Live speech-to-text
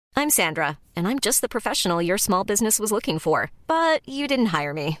I'm Sandra, and I'm just the professional your small business was looking for. But you didn't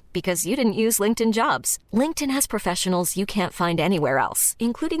hire me because you didn't use LinkedIn Jobs. LinkedIn has professionals you can't find anywhere else,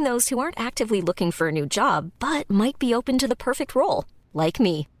 including those who aren't actively looking for a new job, but might be open to the perfect role, like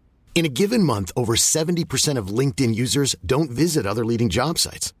me. In a given month, over 70% of LinkedIn users don't visit other leading job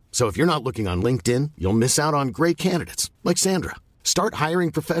sites. So if you're not looking on LinkedIn, you'll miss out on great candidates like Sandra. Start hiring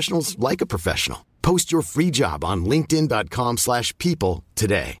professionals like a professional. Post your free job on linkedin.com/people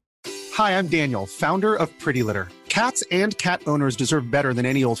today. Hi, I'm Daniel, founder of Pretty Litter. Cats and cat owners deserve better than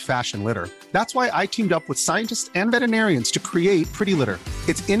any old-fashioned litter. That's why I teamed up with scientists and veterinarians to create Pretty Litter.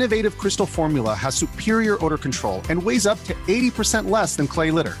 Its innovative crystal formula has superior odor control and weighs up to 80% less than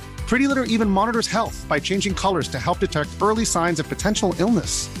clay litter. Pretty Litter even monitors health by changing colors to help detect early signs of potential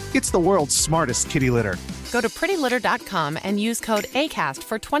illness. It's the world's smartest kitty litter. Go to prettylitter.com and use code ACAST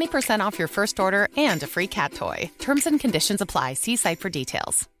for 20% off your first order and a free cat toy. Terms and conditions apply. See site for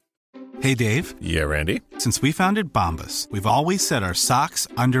details. Hey, Dave. Yeah, Randy. Since we founded Bombas, we've always said our socks,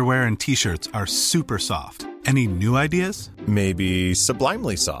 underwear, and T-shirts are super soft. Any new ideas? Maybe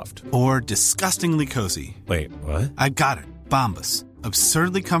sublimely soft. Or disgustingly cozy. Wait, what? I got it. Bombas.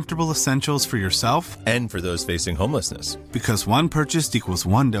 Absurdly comfortable essentials for yourself and for those facing homelessness. Because one purchased equals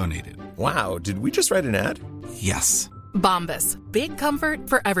one donated. Wow, did we just write an ad? Yes. Bombas. Big comfort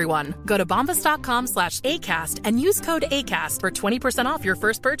for everyone. Go to bombas.com/ACAST and use code ACAST for 20% off your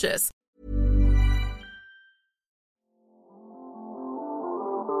first purchase.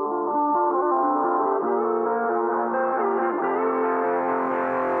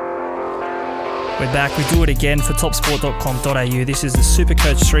 We're back. We do it again for topsport.com.au. This is the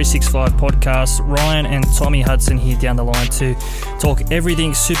Supercoach 365 podcast. Ryan and Tommy Hudson here down the line to talk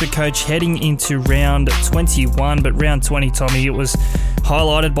everything Supercoach heading into round 21. But round 20, Tommy, it was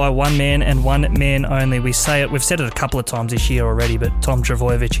highlighted by one man and one man only. We've said it a couple of times this year already, but Tom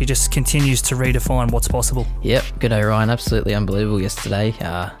Trbojevic, he just continues to redefine what's possible. Yep, good day, Ryan. Absolutely unbelievable yesterday.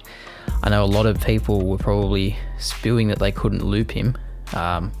 I know a lot of people were probably spewing that they couldn't loop him.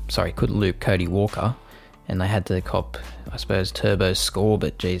 Couldn't loop Cody Walker, and they had to cop, I suppose, Turbo's score,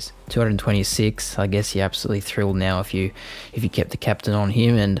 but geez, 226, I guess you're absolutely thrilled now if you kept the captain on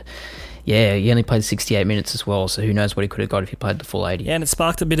him, and yeah, he only played 68 minutes as well, so who knows what he could have got if he played the full 80. Yeah, and it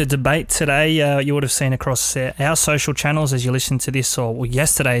sparked a bit of debate today. You would have seen across our social channels as you listen to this, or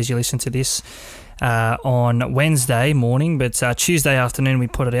yesterday as you listen to this, on Wednesday morning, but Tuesday afternoon we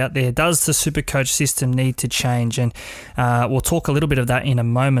put it out there. Does the Supercoach system need to change? And we'll talk a little bit of that in a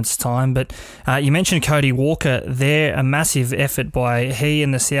moment's time. But you mentioned Cody Walker there, a massive effort by he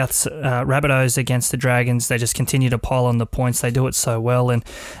and the Souths Rabbitohs against the Dragons. They just continue to pile on the points. They do it so well, and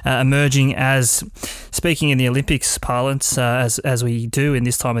emerging as, speaking in the Olympics parlance, as we do in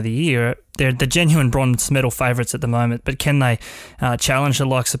this time of the year, they're the genuine bronze medal favourites at the moment, but can they challenge the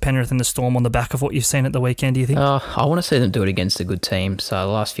likes of Penrith and the Storm on the back of what you've seen at the weekend, do you think? I want to see them do it against a good team. So the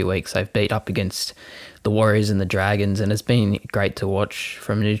last few weeks they've beat up against the Warriors and the Dragons, and it's been great to watch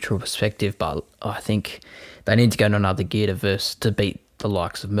from a neutral perspective, but I think they need to go to another gear to beat the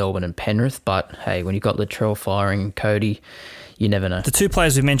likes of Melbourne and Penrith. But hey, when you've got Latrell firing Cody, you never know. The two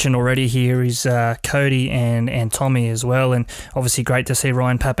players we mentioned already here is Cody and Tommy as well, and obviously great to see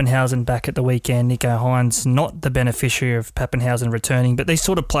Ryan Papenhuyzen back at the weekend. Nico Hines, not the beneficiary of Papenhuyzen returning, but these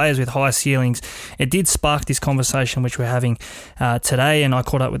sort of players with high ceilings, it did spark this conversation which we're having today, and I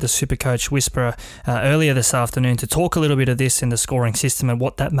caught up with the Supercoach Whisperer earlier this afternoon to talk a little bit of this in the scoring system and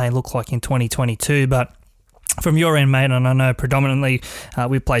what that may look like in 2022, but from your end, mate, and I know predominantly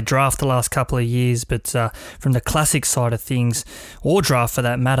we played draft the last couple of years, but from the classic side of things, or draft for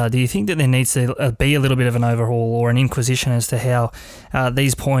that matter, do you think that there needs to be a little bit of an overhaul or an inquisition as to how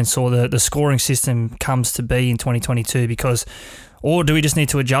these points or the scoring system comes to be in 2022? Or do we just need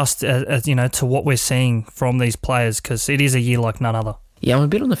to adjust to what we're seeing from these players, because it is a year like none other? Yeah, I'm a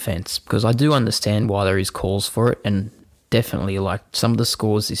bit on the fence because I do understand why there is calls for it, and definitely, like some of the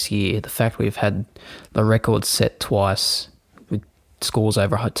scores this year, the fact we've had the record set twice with scores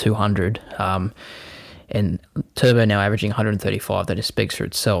over 200, and Turbo now averaging 135, that just speaks for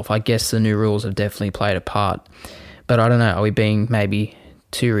itself. I guess the new rules have definitely played a part, but I don't know, are we being maybe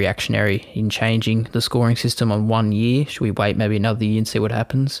too reactionary in changing the scoring system on 1 year? Should we wait maybe another year and see what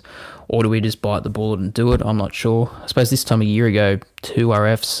happens? Or do we just bite the bullet and do it? I'm not sure. I suppose this time a year ago, 2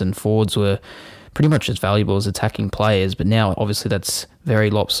 RFs and forwards were pretty much as valuable as attacking players, but now obviously that's very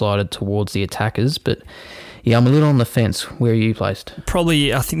lopsided towards the attackers. But yeah, I'm a little on the fence. Where are you placed?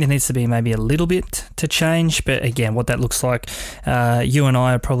 Probably, I think there needs to be maybe a little bit to change, but again, what that looks like, you and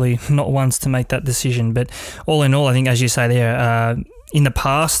I are probably not ones to make that decision. But all in all, I think, as you say there, in the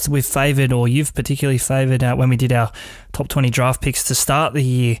past, we've favoured, or you've particularly favoured, when we did our top 20 draft picks to start the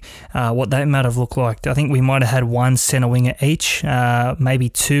year, what that might have looked like. I think we might have had one centre winger each, maybe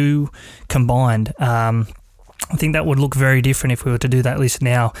two combined. I think that would look very different if we were to do that list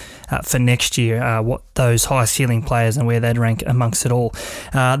now for next year, what those high-ceiling players and where they'd rank amongst it all.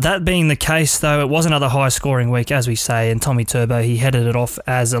 That being the case, though, it was another high-scoring week, as we say, and Tommy Turbo, he headed it off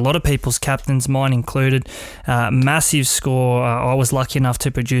as a lot of people's captains, mine included. Massive score. I was lucky enough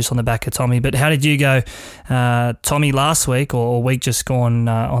to produce on the back of Tommy, but how did you go, Tommy, last week or week just gone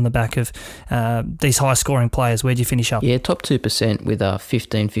on the back of these high-scoring players? Where'd you finish up? Yeah, top 2% with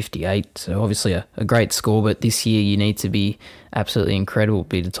 15.58, so obviously a great score, but this year you need to be absolutely incredible to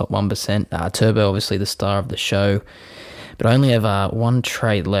be the top 1%. Turbo, obviously the star of the show, but I only have one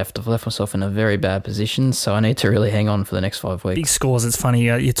trade left. I've left myself in a very bad position, so I need to really hang on for the next 5 weeks. Big scores. It's funny,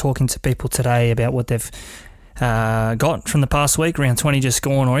 you're talking to people today about what they've got from the past week, round 20 just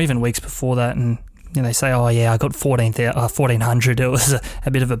gone, or even weeks before that, and they say, oh yeah, I got 1,400. It was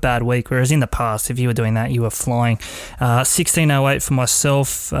a bit of a bad week. Whereas in the past, if you were doing that, you were flying. 1608 for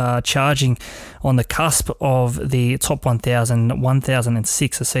myself, charging on the cusp of the top 1,000,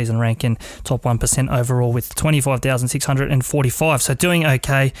 1,006 a season rank, and top 1% overall with 25,645. So doing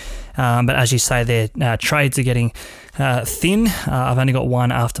okay. But as you say there, trades are getting thin. I've only got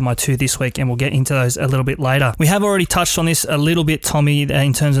one after my two this week, and we'll get into those a little bit later. We have already touched on this a little bit, Tommy,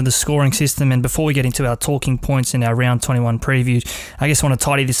 in terms of the scoring system, and before we get into our talking points in our round 21 preview, I just want to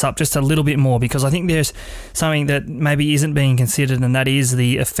tidy this up just a little bit more, because I think there's something that maybe isn't being considered, and that is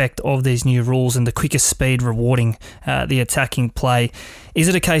the effect of these new rules and the quicker speed rewarding the attacking play. Is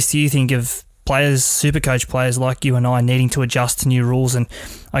it a case, do you think, of players, Supercoach players like you and I, needing to adjust to new rules and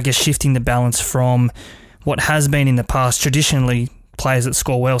I guess shifting the balance from what has been in the past traditionally players that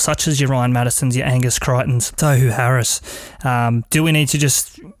score well, such as your Ryan Madisons, your Angus Crichtons, Tohu Harris? Do we need to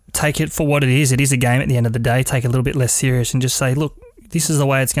just take it for what it is? It is a game at the end of the day. Take it a little bit less serious and just say, look, this is the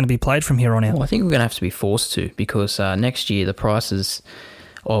way it's going to be played from here on out. Well, I think we're going to have to be forced to, because next year the prices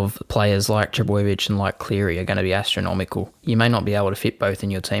of players like Trbojevic and like Cleary are going to be astronomical. You may not be able to fit both in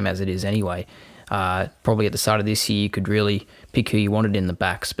your team as it is anyway. Probably at the start of this year you could really pick who you wanted in the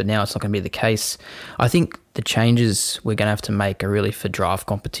backs, but now it's not going to be the case. I think the changes we're going to have to make are really for draft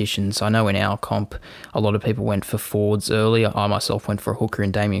competitions. I know in our comp a lot of people went for forwards earlier. I myself went for a hooker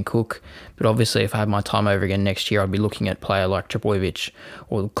and Damien Cook, but obviously if I had my time over again next year, I'd be looking at a player like Trbojevic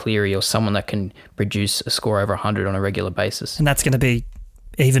or Cleary, or someone that can produce a score over 100 on a regular basis. And that's going to be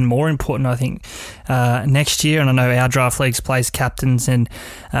even more important, I think, next year. And I know our draft leagues plays captains, and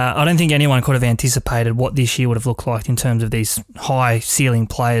I don't think anyone could have anticipated what this year would have looked like in terms of these high ceiling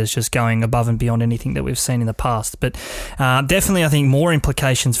players just going above and beyond anything that we've seen in the past. But definitely I think more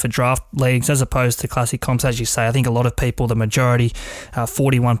implications for draft leagues as opposed to classic comps. As you say, I think a lot of people, the majority,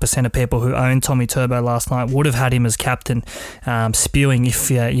 41% of people who owned Tommy Turbo last night would have had him as captain, spewing if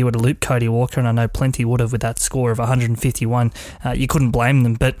you were to loop Cody Walker, and I know plenty would have with that score of 151. You couldn't blame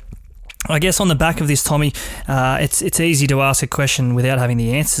them. But I guess on the back of this, Tommy, it's easy to ask a question without having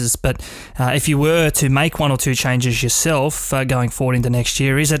the answers, but if you were to make one or two changes yourself going forward into next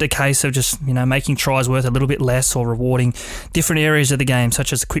year, is it a case of just making tries worth a little bit less, or rewarding different areas of the game,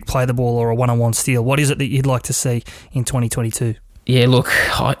 such as a quick play the ball or a one-on-one steal? What is it that you'd like to see in 2022? Yeah, look,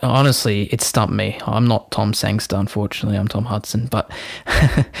 honestly, it stumped me. I'm not Tom Sangster, unfortunately. I'm Tom Hudson, but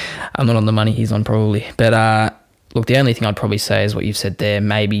I'm not on the money he's on probably. But look, the only thing I'd probably say is what you've said there.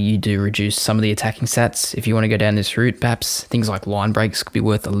 Maybe you do reduce some of the attacking stats. If you want to go down this route, perhaps things like line breaks could be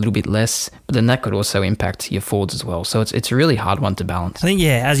worth a little bit less, but then that could also impact your forwards as well. So it's a really hard one to balance. I think,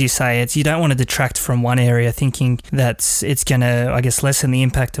 yeah, as you say, you don't want to detract from one area thinking that it's going to, I guess, lessen the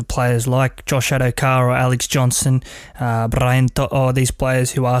impact of players like Josh Adokar or Alex Johnson, Brian or these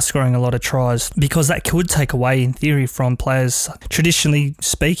players who are scoring a lot of tries, because that could take away, in theory, from players, traditionally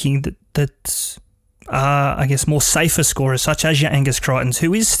speaking, that I guess, more safer scorers, such as your Angus Crichtons,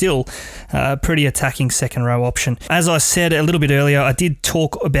 who is still a pretty attacking second row option. As I said a little bit earlier, I did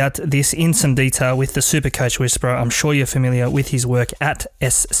talk about this in some detail with the Supercoach Whisperer. I'm sure you're familiar with his work at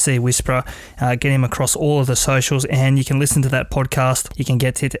SC Whisperer. Get him across all of the socials, and you can listen to that podcast. You can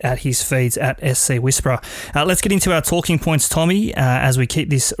get it at his feeds at SC Whisperer. Let's get into our talking points, Tommy, as we keep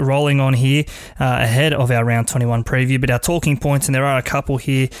this rolling on here ahead of our round 21 preview. But our talking points, and there are a couple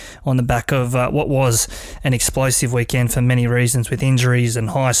here on the back of what was an explosive weekend for many reasons, with injuries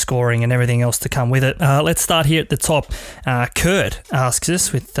and high scoring and everything else to come with it. Let's start here at the top. Kurt asks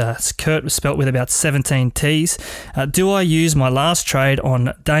us, with Kurt spelt with about 17 T's, do I use my last trade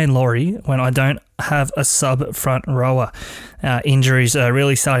on Dane Laurie when I don't have a sub front rower. Injuries are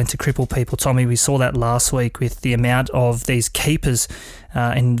really starting to cripple people, Tommy. We saw that last week with the amount of these keepers,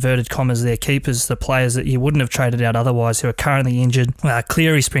 inverted commas there, keepers, the players that you wouldn't have traded out otherwise who are currently injured.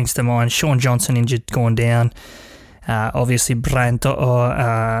 Cleary springs to mind, Sean Johnson injured, gone down. Obviously,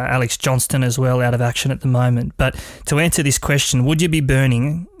 Alex Johnston as well out of action at the moment. But to answer this question, would you be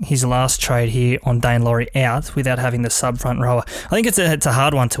burning his last trade here on Daine Laurie out without having the sub front rower? I think it's a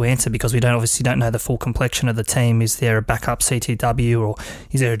hard one to answer because we don't know the full complexion of the team. Is there a backup CTW or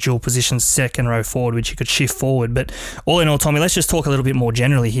is there a dual position second row forward which you could shift forward? But all in all, Tommy, let's just talk a little bit more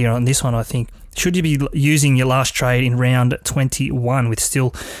generally here on this one, I think. Should you be using your last trade in round 21 with still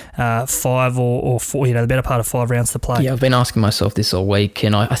 5 or 4, the better part of 5 rounds to play? Yeah, I've been asking myself this all week,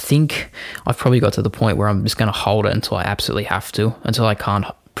 and I think I've probably got to the point where I'm just going to hold it until I absolutely have to, until I can't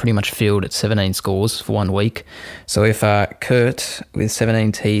pretty much field at 17 scores for 1 week. So if Kurt with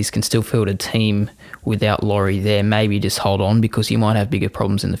 17 Ts can still field a team without Laurie there, maybe just hold on because you might have bigger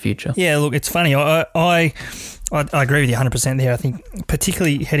problems in the future. Yeah, look, it's funny. I agree with you 100% there. I think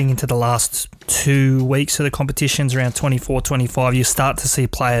particularly heading into the last 2 weeks of the competitions, around 24, 25, you start to see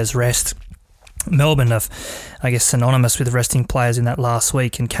players rest. Melbourne are, I guess, synonymous with resting players in that last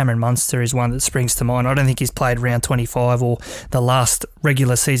week, and Cameron Munster is one that springs to mind. I don't think he's played round 25 or the last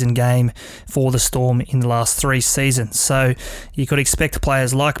regular season game for the Storm in the last 3 seasons. So you could expect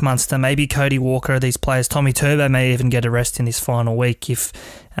players like Munster, maybe Cody Walker, these players. Tommy Turbo may even get a rest in this final week if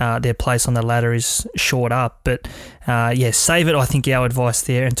their place on the ladder is short up. But save it, I think, our advice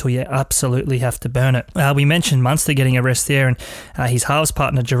there until you absolutely have to burn it. We mentioned Munster getting a rest there, and his halves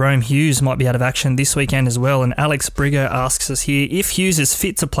partner Jerome Hughes might be out of action this weekend as well. And Alex Brigger asks us here, if Hughes is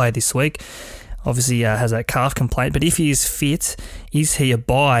fit to play this week, obviously has that calf complaint, but if he is fit, is he a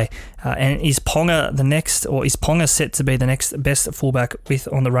buy? And is Ponga set to be the next best fullback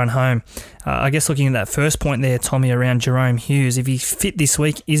on the run home? I guess looking at that first point there, Tommy, around Jerome Hughes, if he's fit this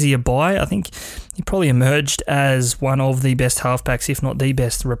week, is he a buy? I think he probably emerged as one of the best halfbacks, if not the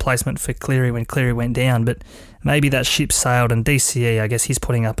best replacement for Cleary when Cleary went down, but maybe that ship sailed, and DCE, I guess he's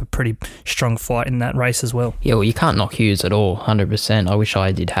putting up a pretty strong fight in that race as well. Yeah, well, you can't knock Hughes at all, 100%. I wish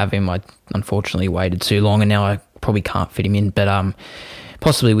I did have him. I unfortunately waited too long, and now I probably can't fit him in. But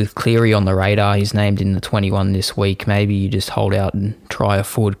possibly with Cleary on the radar, he's named in the 21 this week. Maybe you just hold out and try a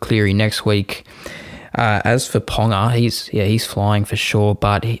forward Cleary next week. As for Ponga, he's flying for sure,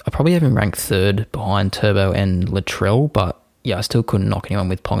 but I probably have him ranked 3rd behind Turbo and Latrell, but yeah, I still couldn't knock anyone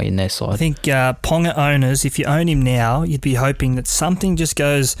with Ponga in their side. I think Ponga owners, if you own him now, you'd be hoping that something just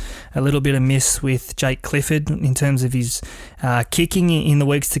goes a little bit amiss with Jake Clifford in terms of his kicking in the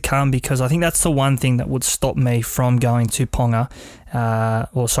weeks to come, because I think that's the one thing that would stop me from going to Ponga,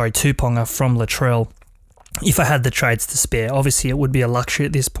 to Ponga from Latrell if I had the trades to spare. Obviously, it would be a luxury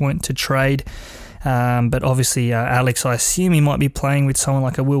at this point to trade. But obviously, Alex, I assume he might be playing with someone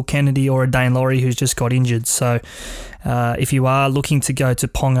like a Will Kennedy or a Daine Laurie who's just got injured. So if you are looking to go to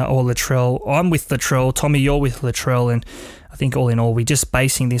Ponga or Latrell, I'm with Latrell. Tommy, you're with Latrell. And I think all in all, we're just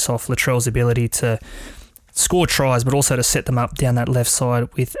basing this off Latrell's ability to score tries, but also to set them up down that left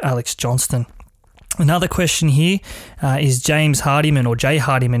side with Alex Johnston. Another question here is James Hardiman, or Jay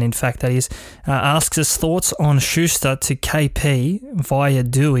Hardiman, in fact, that is, asks us thoughts on Schuster to KP via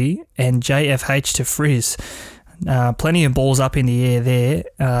Dewey and JFH to Frizz. Plenty of balls up in the air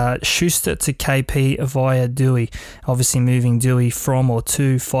there. Schuster to KP via Dewey. Obviously moving Dewey from or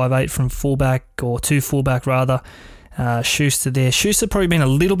to 5'8" from fullback, or to fullback rather. Schuster there. Schuster probably been a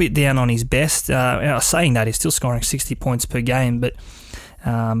little bit down on his best. Saying that, he's still scoring 60 points per game, but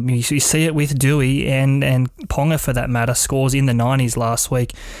you see it with Dewey and Ponga for that matter, scores in the 90s last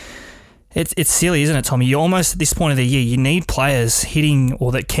week. It's silly, isn't it, Tommy? You almost, at this point of the year, you need players hitting,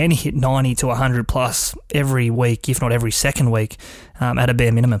 or that can hit 90 to 100 plus every week, if not every second week, at a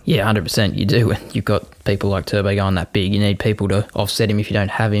bare minimum. Yeah, 100% you do. You've got people like Turbo going that big. You need people to offset him if you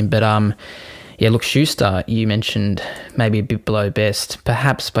don't have him. But yeah, look, Schuster, you mentioned maybe a bit below best,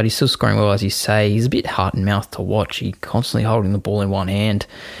 perhaps, but he's still scoring well, as you say. He's a bit heart and mouth to watch. He's constantly holding the ball in one hand.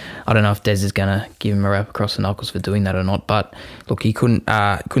 I don't know if Des is going to give him a rap across the knuckles for doing that or not, but look, he couldn't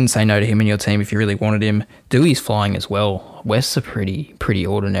say no to him in your team if you really wanted him. Dewey's flying as well. Wests are pretty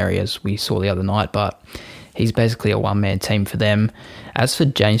ordinary, as we saw the other night, but he's basically a one-man team for them. As for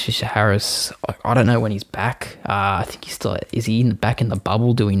James Fisher-Harris, I don't know when he's back. I think he's still... Is he back in the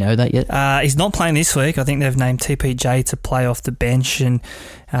bubble? Do we know that yet? He's not playing this week. I think they've named TPJ to play off the bench, and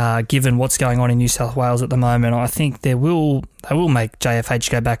given what's going on in New South Wales at the moment, I think they will make JFH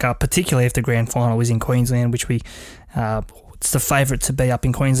go back up, particularly if the grand final is in Queensland, which we it's the favourite to be up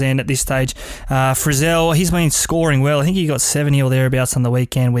in Queensland at this stage. Frizzell, he's been scoring well. I think he got 70 or thereabouts on the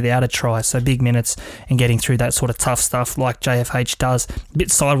weekend without a try, so big minutes and getting through that sort of tough stuff like JFH does. A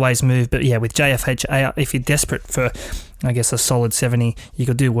bit sideways move, but yeah, with JFH out, if you're desperate for, I guess, a solid 70, you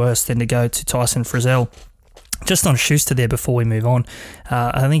could do worse than to go to Tyson Frizzell. Just on Schuster there before we move on,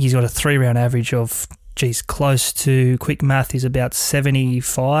 I think he's got a 3-round average of, close to, quick math is about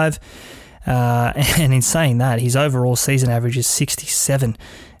 75. And in saying that, his overall season average is 67,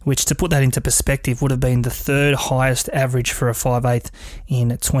 which, to put that into perspective, would have been the third highest average for a 5/8 in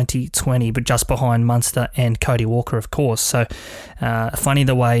 2020, but just behind Munster and Cody Walker, of course. So funny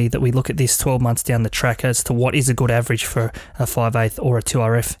the way that we look at this 12 months down the track as to what is a good average for a 5/8 or a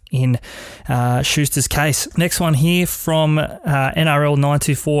 2RF in Schuster's case. Next one here from NRL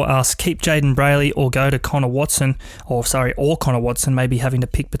 924 asks, keep Jaden Brayley or go to Connor Watson, or Connor Watson, maybe having to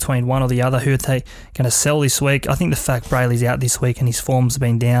pick between one or the other. Who are they going to sell this week? I think the fact Brayley's out this week and his form's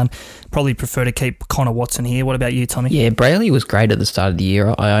been down, probably prefer to keep Connor Watson here. What about you, Tommy? Yeah, Brayley was great at the start of the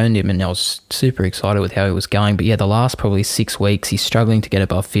year. I owned him and I was super excited with how he was going. But yeah, the last probably 6 weeks, he's struggling to get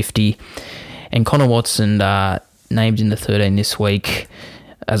above 50. And Connor Watson named in the 13 this week,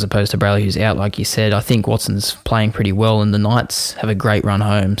 as opposed to Brayley, who's out, like you said. I think Watson's playing pretty well, and the Knights have a great run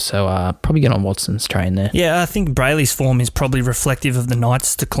home, so probably get on Watson's train there. Yeah, I think Brayley's form is probably reflective of the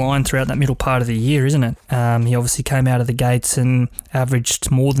Knights' decline throughout that middle part of the year, isn't it? He obviously came out of the gates and averaged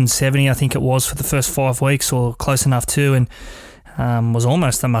more than 70, I think it was, for the first 5 weeks, or close enough to, and was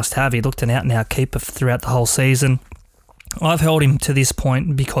almost a must-have. He looked an out-and-out keeper throughout the whole season. I've held him to this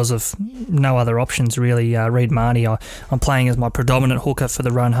point because of no other options, really. Reid Marnie, I'm playing as my predominant hooker for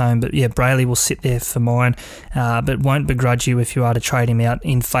the run home, but yeah, Brayley will sit there for mine, but won't begrudge you if you are to trade him out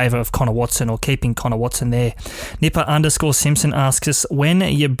in favour of Connor Watson or keeping Connor Watson there. Nipper_Simpson asks us, who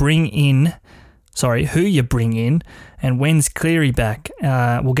you bring in, and when's Cleary back?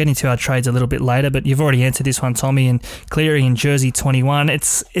 We'll get into our trades a little bit later, but you've already answered this one, Tommy, and Cleary in jersey 21.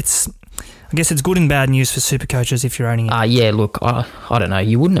 I guess it's good and bad news for super coaches if you're owning it. Yeah, look, I don't know.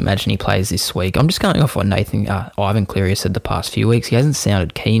 You wouldn't imagine he plays this week. I'm just going off what Ivan Cleary has said the past few weeks. He hasn't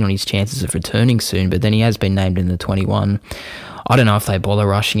sounded keen on his chances of returning soon, but then he has been named in the 21. I don't know if they bother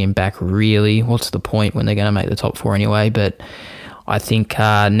rushing him back, really. What's the point when they're going to make the top 4 anyway? But I think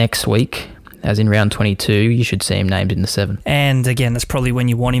next week, as in round 22, you should see him named in the 7. And again, that's probably when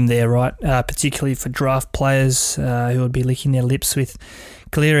you want him there, right? Particularly for draft players who would be licking their lips with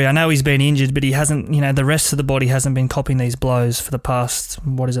Cleary. I know he's been injured, but he hasn't, the rest of the body hasn't been copping these blows for the past,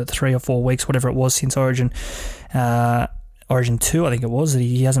 3 or 4 weeks, whatever it was, since Origin 2, I think it was.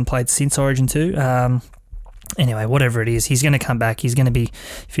 He hasn't played since Origin 2. Anyway, whatever it is, he's going to come back. He's going to be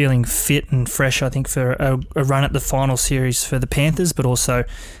feeling fit and fresh, I think, for a run at the final series for the Panthers, but also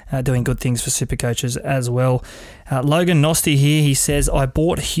doing good things for Supercoaches as well. Logan Nosty here, he says, I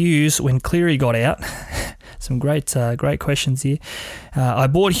bought Hughes when Cleary got out. Some great questions here. I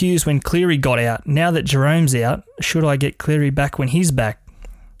bought Hughes when Cleary got out. Now that Jerome's out, should I get Cleary back when he's back?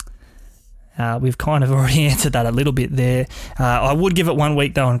 We've kind of already answered that a little bit there. I would give it 1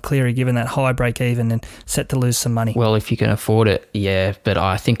 week, though, on Cleary, given that high break-even and set to lose some money. Well, if you can afford it, yeah. But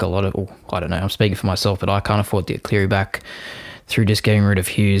I think a lot of... I don't know, I'm speaking for myself, but I can't afford to get Cleary back through just getting rid of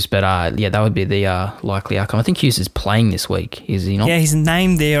Hughes. But, that would be the likely outcome. I think Hughes is playing this week, is he not? Yeah, he's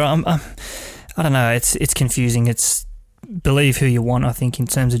named there. I don't know. It's confusing. It's... believe who you want, I think, in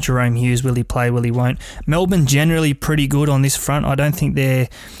terms of Jerome Hughes. Will he play? Will he won't? Melbourne generally pretty good on this front. I don't think they're...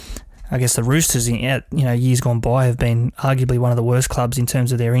 I guess the Roosters, years gone by, have been arguably one of the worst clubs in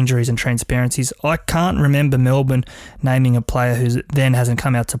terms of their injuries and transparencies. I can't remember Melbourne naming a player who then hasn't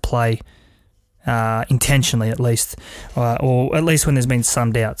come out to play intentionally, at least, or at least when there's been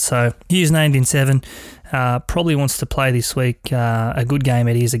some doubt. So Hughes named in 7. Probably wants to play this week. A good game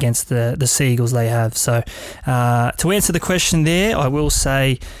it is against the Seagulls they have. So to answer the question there, I will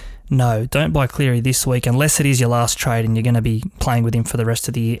say... no, don't buy Cleary this week unless it is your last trade and you're going to be playing with him for the rest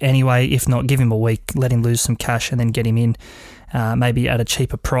of the year anyway. If not, give him a week, let him lose some cash and then get him in maybe at a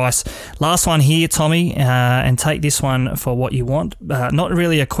cheaper price. Last one here, Tommy, and take this one for what you want. Not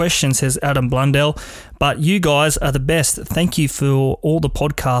really a question, says Adam Blundell, but you guys are the best. Thank you for all the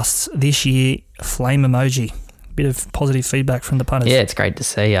podcasts this year. Flame emoji. Bit of positive feedback from the punters. Yeah, it's great to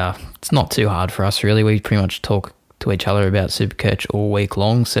see. It's not too hard for us, really. We pretty much talk to each other about Supercoach all week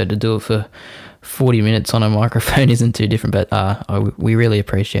long, so to do it for 40 minutes on a microphone isn't too different, but we really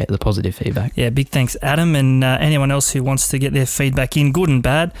appreciate the positive feedback. Yeah, big thanks, Adam, and anyone else who wants to get their feedback in, good and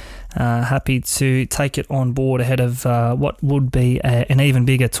bad. Happy to take it on board ahead of what would be an even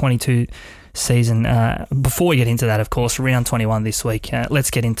bigger 22 season. Before we get into that, of course, round 21 this week, let's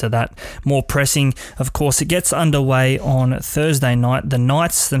get into that. More pressing, of course, it gets underway on Thursday night. The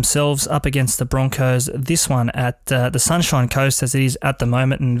Knights themselves up against the Broncos. This one at the Sunshine Coast, as it is at the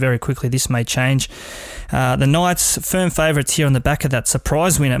moment, and very quickly this may change. The Knights, firm favourites here on the back of that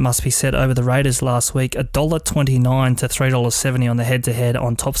surprise win, it must be said, over the Raiders last week. $1.29 to $3.70 on the head-to-head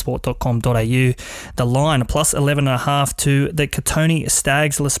on topsport.com.au. The line, plus 11.5 to the Katoni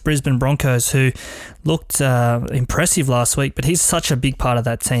Stags-less Brisbane Broncos, who looked impressive last week, but he's such a big part of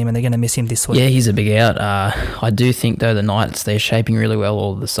that team and they're going to miss him this week. Yeah, he's a big out. I do think, though, the Knights, they're shaping really well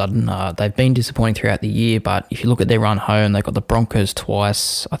all of a sudden. They've been disappointing throughout the year, but if you look at their run home, they've got the Broncos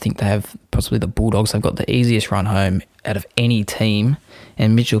twice. I think they have possibly the Bulldogs. They've got the easiest run home out of any team,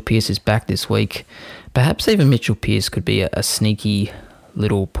 and Mitchell Pearce is back this week. Perhaps even Mitchell Pearce could be a sneaky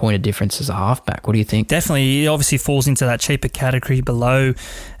little point of difference as a halfback. What do you think? Definitely, he obviously falls into that cheaper category below,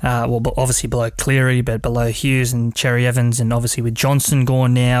 obviously below Cleary, but below Hughes and Cherry Evans, and obviously with Johnson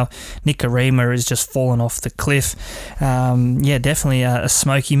gone now, Nikorima has just fallen off the cliff. Definitely a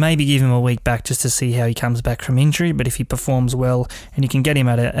smoky. Maybe give him a week back just to see how he comes back from injury, but if he performs well and you can get him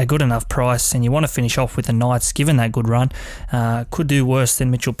at a good enough price and you want to finish off with the Knights, given that good run, could do worse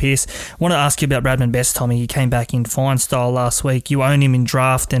than Mitchell Pearce. I want to ask you about Bradman Best, Tommy. He came back in fine style last week. You own him in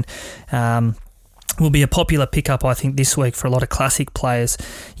draft, and will be a popular pickup, I think, this week for a lot of classic players.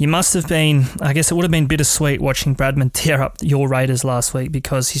 You must have been, I guess it would have been bittersweet watching Bradman tear up your Raiders last week,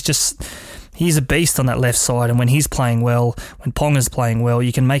 because he's a beast on that left side, and when he's playing well, when Ponga's playing well,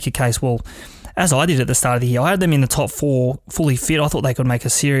 you can make a case, well, as I did at the start of the year, I had them in the top 4 fully fit. I thought they could make a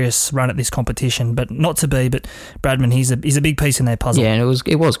serious run at this competition, but not to be. But Bradman, he's a big piece in their puzzle. Yeah, and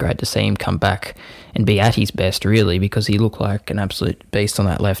it was great to see him come back and be at his best, really, because he looked like an absolute beast on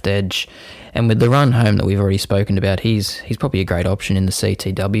that left edge. And with the run home that we've already spoken about, he's probably a great option in the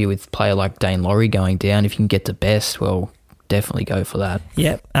CTW with a player like Dane Laurie going down. If you can get to Best, well, definitely go for that.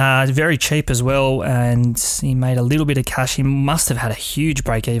 Yep, very cheap as well, and he made a little bit of cash. He must have had a huge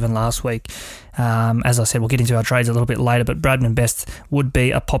break even last week. As I said, we'll get into our trades a little bit later, but Bradman Best would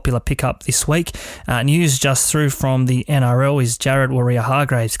be a popular pickup this week. News just through from the NRL is Jared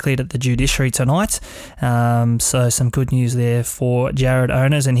Warrior-Hargraves cleared at the judiciary tonight. So some good news there for Jared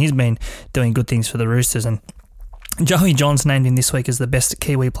owners, and he's been doing good things for the Roosters. And Joey Johns named him this week as the best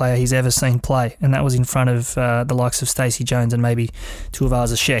Kiwi player he's ever seen play, and that was in front of the likes of Stacey Jones and maybe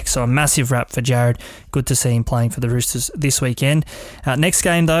Tuivasa Sheck. So a massive wrap for Jared. Good to see him playing for the Roosters this weekend. Next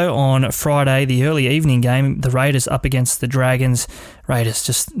game, though, on Friday, the early evening game, the Raiders up against the Dragons. Raiders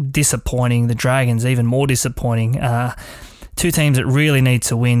just disappointing. The Dragons even more disappointing. Two teams that really need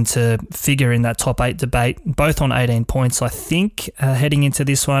to win to figure in that top 8 debate, both on 18 points, I think, heading into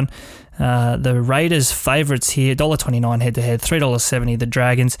this one. The Raiders favourites here, $1.29 head-to-head, $3.70 the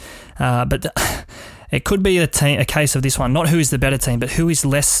Dragons. But it could be a case of this one, not who is the better team, but who is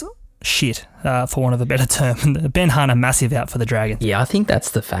less shit, for want of a better term. Ben Hunt, a massive out for the Dragons. Yeah, I think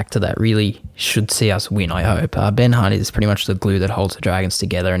that's the factor that really should see us win, I hope. Ben Hunt is pretty much the glue that holds the Dragons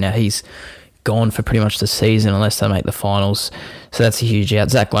together, and now he's gone for pretty much the season unless they make the finals. So that's a huge out.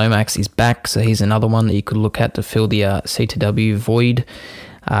 Zach Lomax is back, so he's another one that you could look at to fill the CTW void.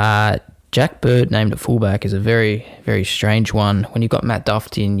 Jack Bird named at fullback is a very, very strange one. When you've got Matt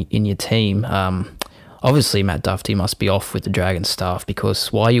Duffy in your team, obviously Matt Duffy must be off with the Dragons staff,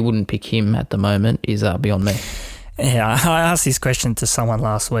 because why you wouldn't pick him at the moment is beyond me. Yeah, I asked this question to someone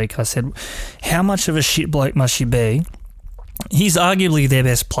last week. I said, how much of a shit bloke must you be? He's arguably their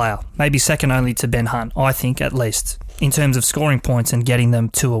best player, maybe second only to Ben Hunt, I think, at least, in terms of scoring points and getting them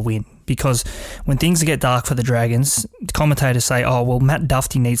to a win. Because when things get dark for the Dragons, commentators say, oh, well, Matt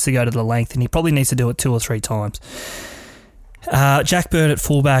Duffy needs to go to the length, and he probably needs to do it 2 or 3 times. Jack Bird at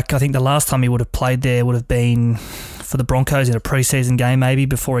fullback, I think the last time he would have played there would have been for the Broncos in a preseason game, maybe,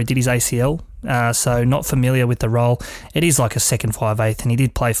 before he did his ACL. So not familiar with the role. It is like a second 5'8", and he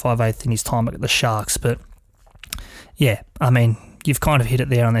did play 5'8" in his time at the Sharks, but yeah, I mean, you've kind of hit it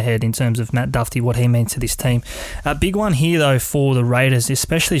there on the head in terms of Matt Duffy, what he means to this team. A big one here, though, for the Raiders,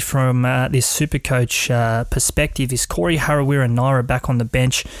 especially from this Supercoach perspective, is Corey Harawira-Naera back on the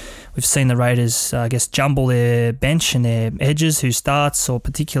bench. We've seen the Raiders, jumble their bench and their edges, who starts, or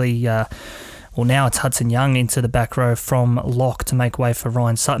particularly... now it's Hudson Young into the back row from lock to make way for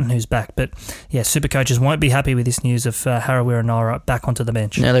Ryan Sutton, who's back. But yeah, Supercoaches won't be happy with this news of Harawira-Naera back onto the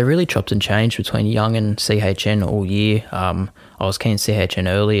bench. Now, they really chopped and changed between Young and CHN all year. I was keen CHN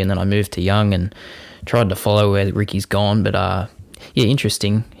early, and then I moved to Young and tried to follow where Ricky's gone. But yeah,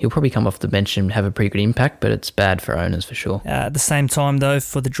 interesting. He'll probably come off the bench and have a pretty good impact, but it's bad for owners for sure. At the same time, though,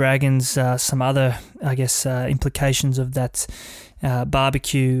 for the Dragons, some other, implications of that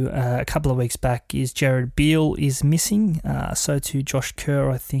barbecue a couple of weeks back is Jared Beale is missing. So too Josh Kerr,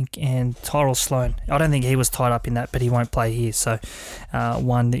 I think, and Tyrell Sloan. I don't think he was tied up in that, but he won't play here. So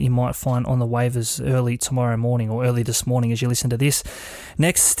one that you might find on the waivers early tomorrow morning or early this morning as you listen to this.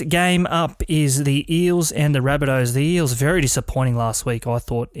 Next game up is the Eels and the Rabbitohs. The Eels very disappointing last week, I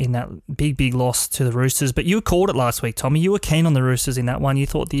thought, in that big loss to the Roosters. But you called it last week, Tommy. You were keen on the Roosters in that one. You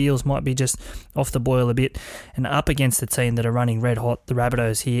thought the Eels might be just off the boil a bit and up against the team that are running red hot. The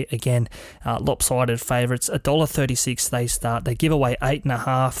Rabbitohs here again, lopsided favourites. $1.36 they start. They give away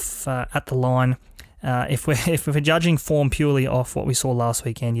 8.5 at the line. If we're judging form purely off what we saw last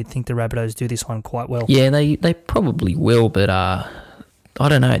weekend, you'd think the Rabbitohs do this one quite well. Yeah, they probably will, but I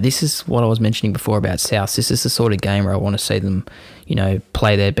don't know. This is what I was mentioning before about South. This is the sort of game where I want to see them,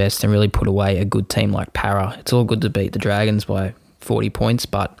 play their best and really put away a good team like Para. It's all good to beat the Dragons by 40 points,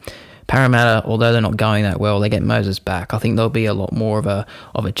 but Parramatta, although they're not going that well, they get Moses back. I think there'll be a lot more of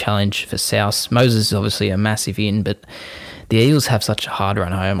a challenge for South. Moses is obviously a massive in, but the Eels have such a hard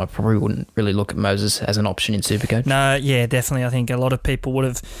run home. I probably wouldn't really look at Moses as an option in Supercoach. No, yeah, definitely. I think a lot of people would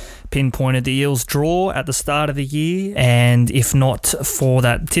have pinpointed the Eels' draw at the start of the year, and if not for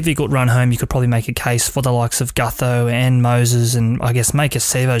that difficult run home, you could probably make a case for the likes of Gutho and Moses, and I guess Maika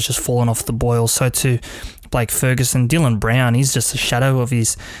Sivo's just fallen off the boil. So too Blake Ferguson. Dylan Brown, he's just a shadow of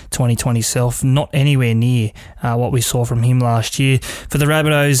his 2020 self, not anywhere near what we saw from him last year. For the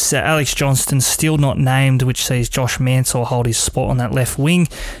Rabbitohs, Alex Johnston still not named, which sees Josh Mansell hold his spot on that left wing.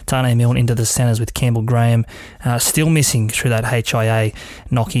 Tane Milne into the centres with Campbell Graham still missing through that HIA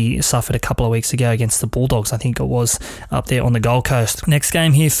knock he suffered a couple of weeks ago against the Bulldogs, I think it was, up there on the Gold Coast. Next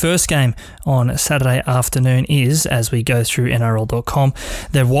game here, first game on Saturday afternoon is, as we go through NRL.com,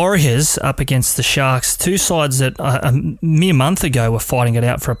 the Warriors up against the Sharks. Two sides that a mere month ago were fighting it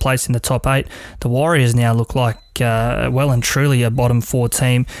out for a place in the top 8. The Warriors now look like well and truly a bottom 4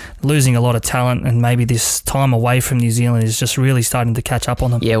 team, losing a lot of talent, and maybe this time away from New Zealand is just really starting to catch up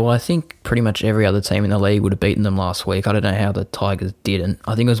on them. Yeah, well, I think pretty much every other team in the league would have beaten them last week. I don't know how the Tigers didn't.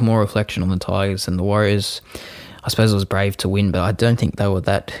 I think it was more reflection on the Tigers than the Warriors. I suppose it was brave to win, but I don't think they were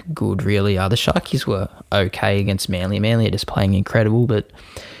that good, really. The Sharkies were okay against Manly. Manly are just playing incredible, but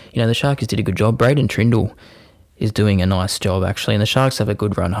the Sharkies did a good job. Braden Trindle is doing a nice job, actually, and the Sharks have a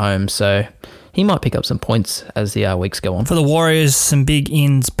good run home, so he might pick up some points as the weeks go on. For the Warriors, some big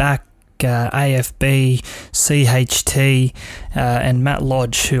ins back. AFB, CHT, and Matt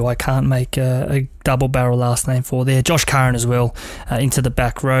Lodge, who I can't make a double barrel last name for there. Josh Curran as well into the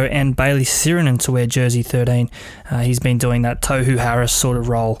back row, and Bailey Sirinen to wear jersey 13. He's been doing that Tohu Harris sort of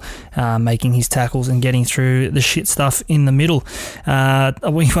role, making his tackles and getting through the shit stuff in the middle.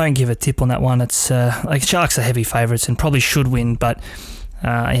 We won't give a tip on that one. It's Sharks are heavy favourites and probably should win, but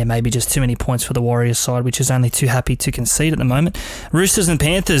maybe just too many points for the Warriors side, which is only too happy to concede at the moment. Roosters and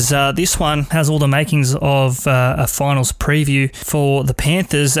Panthers, this one has all the makings of a finals preview for the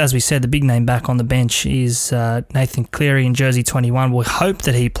Panthers. As we said, the big name back on the bench is Nathan Cleary in jersey 21. We'll hope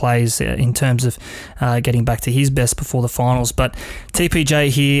that he plays in terms of getting back to his best before the finals. But TPJ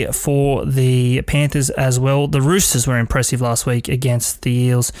here for the Panthers as well. The Roosters were impressive last week against the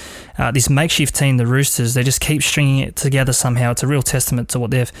Eels. This makeshift team, the Roosters, they just keep stringing it together somehow. It's a real testament to what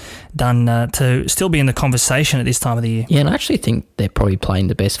they've done to still be in the conversation at this time of the year. Yeah, and I actually think they're probably playing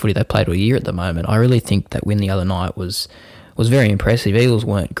the best footy they've played all year at the moment. I really think that win the other night was very impressive. Eagles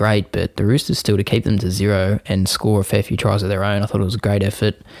weren't great, but the Roosters still to keep them to 0 and score a fair few tries of their own, I thought it was a great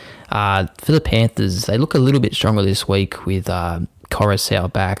effort. For the Panthers, they look a little bit stronger this week with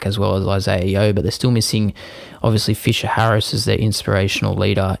Coruscant back as well as Isaiah Yeo, but they're still missing, obviously, Fisher Harris as their inspirational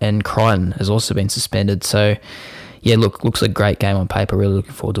leader, and Crichton has also been suspended. So, yeah, looks like a great game on paper. Really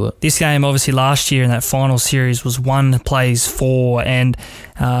looking forward to it. This game, obviously, last year in that final series was 1 plays 4, and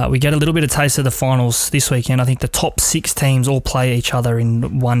we get a little bit of taste of the finals this weekend. I think the top 6 teams all play each other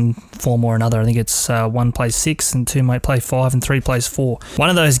in one form or another. I think it's 1 plays 6 and 2 might play 5 and 3 plays 4. One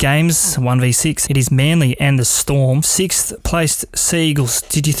of those games, 1v6, it is Manly and the Storm. 6th placed Sea Eagles.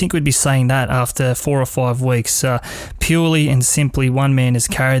 Did you think we'd be saying that after 4 or 5 weeks? Purely and simply, one man has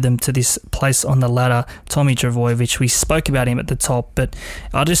carried them to this place on the ladder, Tommy Trbojevic. We spoke about him at the top, but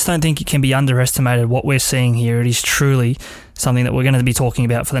I just don't think it can be underestimated what we're seeing here. It is truly something that we're going to be talking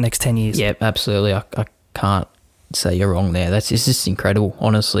about for the next 10 years. Yeah, absolutely. I can't say you're wrong there. It's just incredible.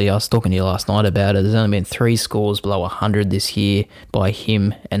 Honestly, I was talking to you last night about it. There's only been 3 scores below 100 this year by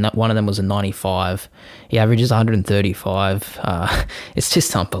him, and that one of them was a 95. He averages 135. It's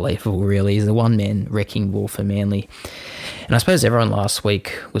just unbelievable, really. He's the one-man wrecking ball for Manly. And I suppose everyone last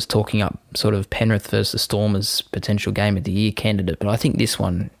week was talking up sort of Penrith versus the Storm as potential game of the year candidate, but I think this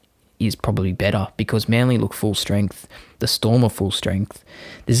one is probably better because Manly look full strength. The Storm are full strength.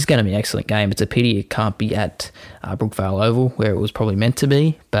 This is going to be an excellent game. It's a pity it can't be at Brookvale Oval where it was probably meant to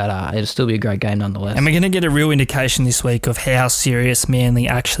be, but it'll still be a great game nonetheless. And we're going to get a real indication this week of how serious Manly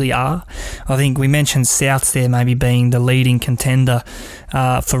actually are. I think we mentioned Souths there maybe being the leading contender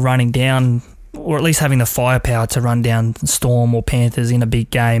for running down, or at least having the firepower to run down Storm or Panthers in a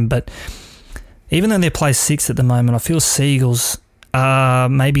big game. But even though they're placed 6th at the moment, I feel Seagulls are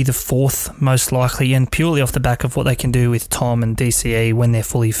maybe the 4th most likely, and purely off the back of what they can do with Tom and DCE when they're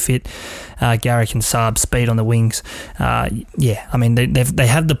fully fit. Garrick and Saab, speed on the wings. I mean, they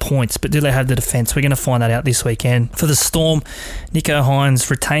have the points, but do they have the defence? We're going to find that out this weekend. For the Storm, Nicho Hynes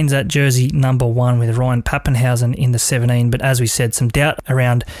retains that jersey number 1 with Ryan Pappenhausen in the 17, but as we said, some doubt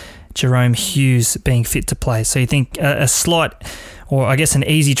around Jerome Hughes being fit to play. So you think a slight, or I guess an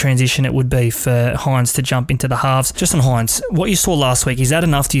easy transition it would be for Hynes to jump into the halves. Just on Hynes, what you saw last week, is that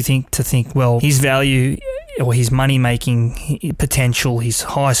enough, do you think, to think, well, his value or his money-making potential, his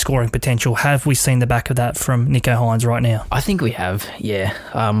high-scoring potential, have we seen the back of that from Nicho Hynes right now? I think we have, yeah.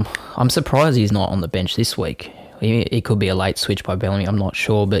 I'm surprised he's not on the bench this week. It could be a late switch by Bellamy, I'm not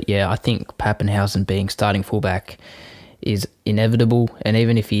sure. But yeah, I think Pappenhausen being starting fullback is inevitable. And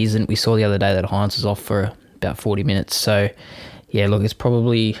even if he isn't, we saw the other day that Hynes was off for about 40 minutes. So yeah, look, it's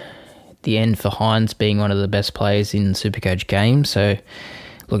probably the end for Hynes being one of the best players in Supercoach games. So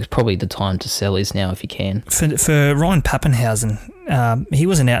look, it's probably the time to sell is now if you can. For Ryan Pappenhausen, he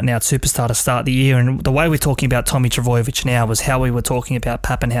was an out-and-out superstar to start the year, and the way we're talking about Tommy Trbojevic now was how we were talking about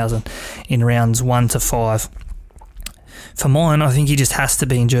Pappenhausen in rounds 1 to 5. For mine, I think he just has to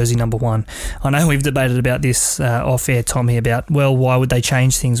be in jersey number 1. I know we've debated about this off-air, Tommy, about, well, why would they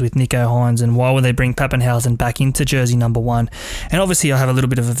change things with Nicho Hynes and why would they bring Pappenhausen back into jersey number 1? And obviously I have a little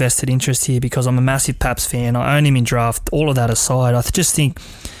bit of a vested interest here because I'm a massive Paps fan. I own him in draft. All of that aside, I just think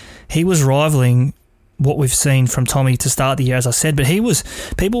he was rivaling what we've seen from Tommy to start the year, as I said, but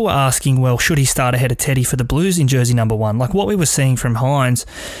people were asking, well, should he start ahead of Teddy for the Blues in jersey number 1? Like what we were seeing from Hynes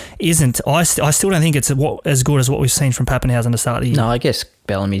isn't, I still don't think it's as good as what we've seen from Pappenhausen to start the year. No, I guess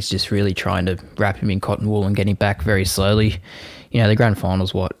Bellamy's just really trying to wrap him in cotton wool and get him back very slowly. You know, the grand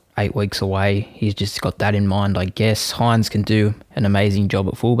final's 8 weeks away. He's just got that in mind, I guess. Hynes can do an amazing job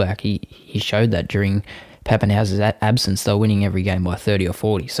at fullback. He showed that during Pappenhausen's absence. They were winning every game by 30 or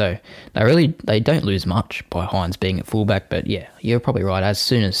 40. So they don't lose much by Hynes being at fullback. But yeah, you're probably right. As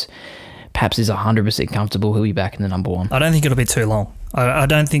soon as Paps is 100% comfortable, he'll be back in the number 1. I don't think it'll be too long. I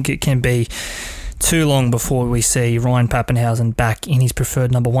don't think it can be too long before we see Ryan Pappenhausen back in his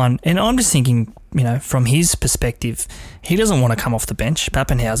preferred number 1. And I'm just thinking, you know, from his perspective, he doesn't want to come off the bench.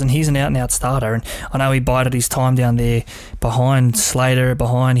 Pappenhausen, he's an out-and-out starter. And I know he bided his time down there behind Slater,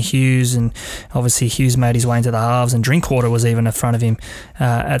 behind Hughes, and obviously Hughes made his way into the halves, and Drinkwater was even in front of him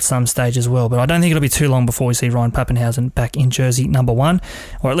at some stage as well. But I don't think it'll be too long before we see Ryan Pappenhausen back in jersey number 1,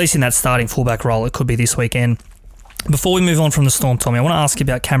 or at least in that starting fullback role. It could be this weekend. Before we move on from the Storm, Tommy, I want to ask you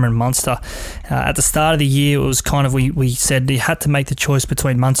about Cameron Munster. At the start of the year, it was kind of, we said you had to make the choice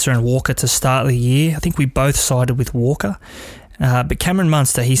between Munster and Walker to start the year. I think we both sided with Walker. But Cameron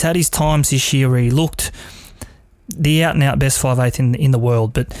Munster, he's had his times this year where he looked the out-and-out best 5'8" in the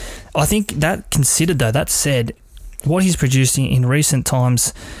world. But I think that considered, though, that said, what he's producing in recent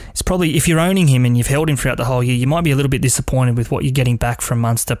times is probably, if you're owning him and you've held him throughout the whole year, you might be a little bit disappointed with what you're getting back from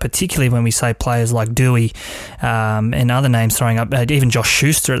Munster, particularly when we say players like Dewey and other names throwing up, even Josh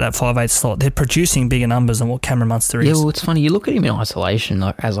Schuster at that 5'8" slot. They're producing bigger numbers than what Cameron Munster is. Yeah, well, it's funny. You look at him in isolation,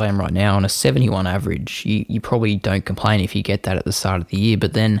 like as I am right now, on a 71 average, you probably don't complain if you get that at the start of the year,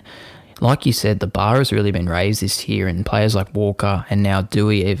 but then, like you said, the bar has really been raised this year, and players like Walker and now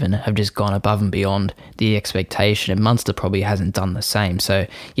Dewey even have just gone above and beyond the expectation, and Munster probably hasn't done the same. So,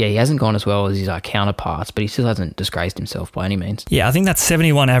 yeah, he hasn't gone as well as his counterparts, but he still hasn't disgraced himself by any means. Yeah, I think that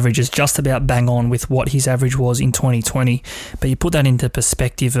 71 average is just about bang on with what his average was in 2020, but you put that into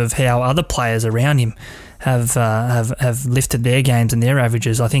perspective of how other players around him have lifted their games and their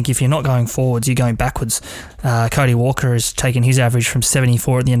averages. I think if you're not going forwards, you're going backwards. Cody Walker has taken his average from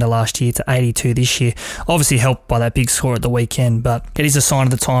 74 at the end of last year to 82 this year. Obviously helped by that big score at the weekend, but it is a sign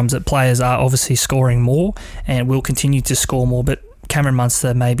of the times that players are obviously scoring more and will continue to score more. But Cameron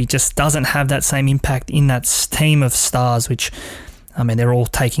Munster maybe just doesn't have that same impact in that team of stars, which I mean, they're all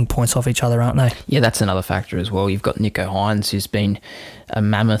taking points off each other, aren't they? Yeah, that's another factor as well. You've got Nicho Hynes, who's been a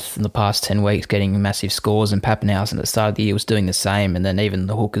mammoth in the past 10 weeks, getting massive scores, and Pappenhausen at the start of the year was doing the same, and then even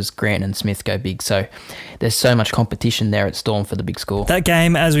the hookers, Grant and Smith, go big. So there's so much competition there at Storm for the big score. That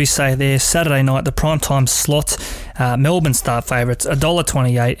game, as we say there, Saturday night, the primetime slot, Melbourne start favourites,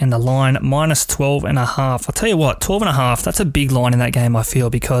 $1.28, and the line minus 12.5. I'll tell you what, 12.5, that's a big line in that game, I feel,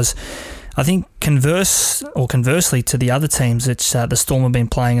 because I think conversely to the other teams that the Storm have been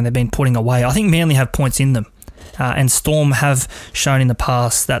playing and they've been putting away, I think Manly have points in them. And Storm have shown in the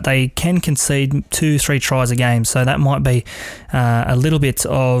past that they can concede 2-3 tries a game. So that might be a little bit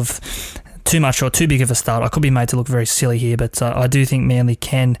of too much or too big of a start. I could be made to look very silly here, but I do think Manly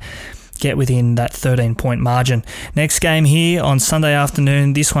can get within that 13-point margin. Next game here on Sunday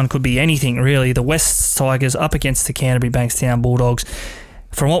afternoon, this one could be anything really. The West Tigers up against the Canterbury Bankstown Bulldogs.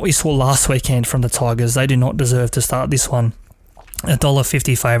 From what we saw last weekend from the Tigers, they do not deserve to start this one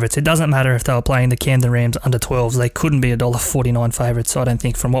 $1.50 favourites. It doesn't matter if they were playing the Camden Rams under 12s. They couldn't be $1.49 favourites, I don't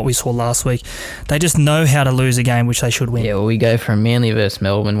think, from what we saw last week. They just know how to lose a game, which they should win. Yeah, well, we go from Manly versus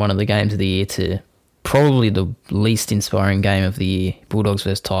Melbourne, one of the games of the year, to probably the least inspiring game of the year, Bulldogs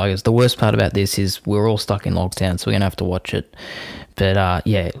versus Tigers. The worst part about this is we're all stuck in lockdown, so we're going to have to watch it. But,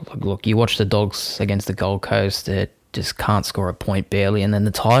 look, you watch the Dogs against the Gold Coast, just can't score a point barely. And then the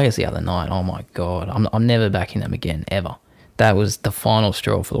Tigers the other night, oh my God, I'm never backing them again, ever. That was the final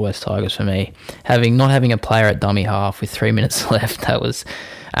straw for the West Tigers for me. Not having a player at dummy half with 3 minutes left, that was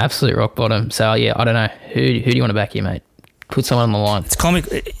absolute rock bottom. So, yeah, I don't know. Who do you want to back here, mate? Put someone on the line.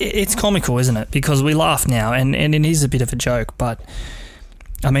 It's comical, isn't it? Because we laugh now, and it is a bit of a joke, but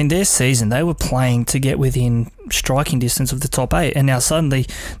I mean, their season, they were playing to get within striking distance of the top 8, and now suddenly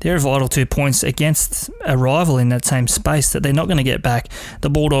they're a vital 2 points against a rival in that same space that they're not going to get back. The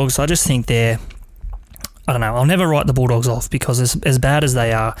Bulldogs, I just think I don't know, I'll never write the Bulldogs off because as bad as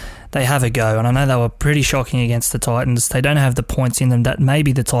they are, they have a go. And I know they were pretty shocking against the Titans. They don't have the points in them that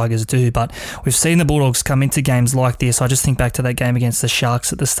maybe the Tigers do, but we've seen the Bulldogs come into games like this. I just think back to that game against the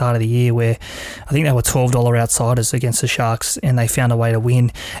Sharks at the start of the year where I think they were $12 outsiders against the Sharks and they found a way to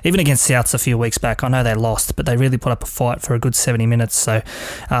win. Even against Souths a few weeks back, I know they lost, but they really put up a fight for a good 70 minutes. So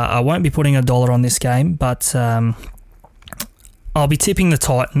I won't be putting $1 on this game, but I'll be tipping the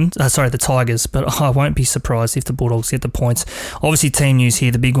Tigers, but I won't be surprised if the Bulldogs get the points. Obviously, team news here,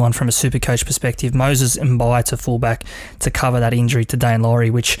 the big one from a Supercoach perspective, Moses Mbai to fullback to cover that injury to Dane Laurie,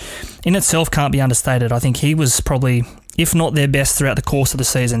 which in itself can't be understated. I think he was probably, if not their best throughout the course of the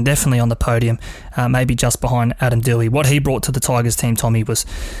season, definitely on the podium, maybe just behind Adam Dewey. What he brought to the Tigers team, Tommy, was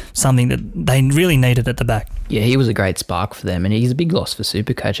something that they really needed at the back. Yeah, he was a great spark for them, and he's a big loss for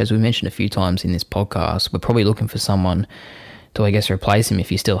Supercoach. As we mentioned a few times in this podcast, we're probably looking for someone to, I guess, replace him if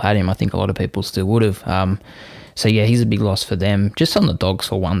you still had him. I think a lot of people still would have. So, yeah, he's a big loss for them. Just on the Dogs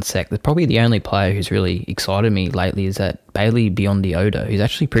for 1 sec, probably the only player who's really excited me lately is that Bailey Biondi-Odo, who's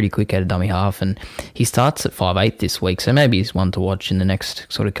actually pretty quick at a dummy half, and he starts at 5'8" this week, so maybe he's one to watch in the next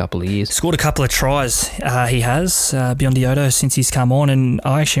sort of couple of years. Scored a couple of tries, he has, Biondi-Odo, since he's come on, and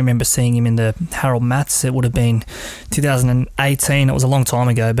I actually remember seeing him in the Harold Matts. It would have been 2018, it was a long time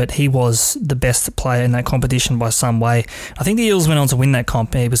ago, but he was the best player in that competition by some way. I think the Eels went on to win that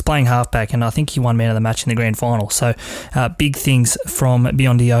comp. He was playing halfback, and I think he won man of the match in the grand final. So big things from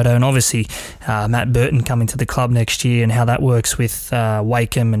Biondi-Odo, and obviously Matt Burton coming to the club next year and how that works with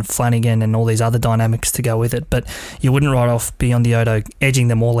Wakeham and Flanagan and all these other dynamics to go with it. But you wouldn't write off Biondi-Odo edging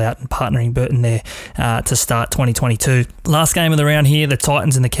them all out and partnering Burton there to start 2022. Last game of the round here, the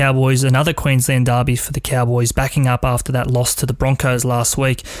Titans and the Cowboys, another Queensland derby for the Cowboys, backing up after that loss to the Broncos last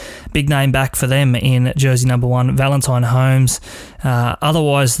week. Big name back for them in jersey number 1, Valentine Holmes.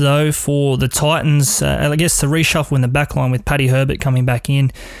 Otherwise, though, for the Titans, I guess the reshuffle in the back line with Paddy Herbert coming back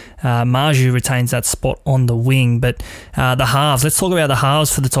in, Marju retains that spot on the wing. But the halves, let's talk about the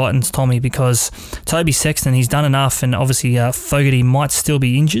halves for the Titans, Tommy, because Toby Sexton, he's done enough, and obviously Fogarty might still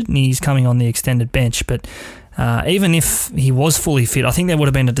be injured and he's coming on the extended bench, but even if he was fully fit, I think there would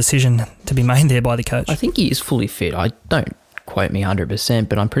have been a decision to be made there by the coach. I think he is fully fit. I don't quote me 100%,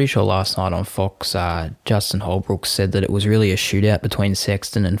 but I'm pretty sure last night on Fox, Justin Holbrook said that it was really a shootout between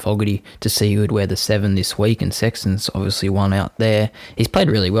Sexton and Fogarty to see who would wear the 7 this week, and Sexton's obviously won out there. He's played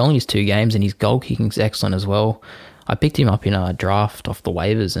really well in his 2 games, and his goal kicking's excellent as well. I picked him up in a draft off the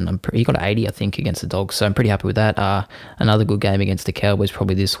waivers, and he got 80, I think, against the Dogs. So I'm pretty happy with that. Another good game against the Cowboys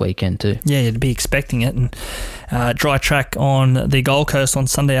probably this weekend too. Yeah, you'd be expecting it. And dry track on the Gold Coast on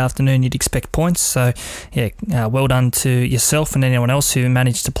Sunday afternoon, you'd expect points. So, yeah, well done to yourself and anyone else who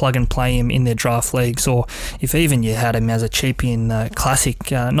managed to plug and play him in their draft leagues, or if even you had him as a cheapie in the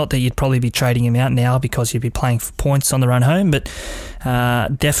Classic. Not that you'd probably be trading him out now because you'd be playing for points on the run home, but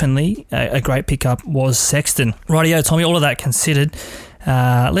definitely a great pickup was Sexton. Rightio, Tommy, all of that considered,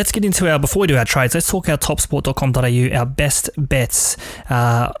 let's get into before we do our trades, let's talk our topsport.com.au, our best bets.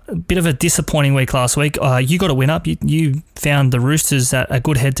 Bit of a disappointing week last week. You got a win up. You found the Roosters at a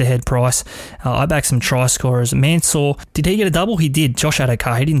good head-to-head price. I backed some try scorers. Mansour, did he get a double? He did. Josh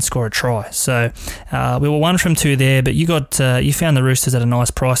Adokar, he didn't score a try. So we were 1 from 2 there, but you found the Roosters at a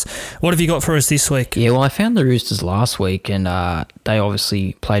nice price. What have you got for us this week? Yeah, well, I found the Roosters last week, and they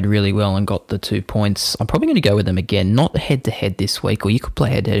obviously played really well and got the 2 points. I'm probably going to go with them again, not head-to-head this week, or you could play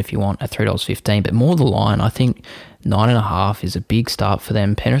head-to-head if you want at $3.15, but more the line. I think 9.5 is a big start for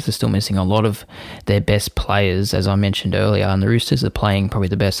them. Penrith are still missing a lot of their best players, as I mentioned earlier, and the Roosters are playing probably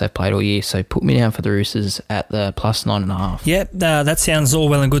the best they've played all year. So put me down for the Roosters at the plus 9.5. Yeah, that sounds all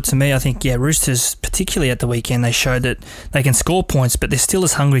well and good to me. I think, Roosters, particularly at the weekend, they showed that they can score points, but they're still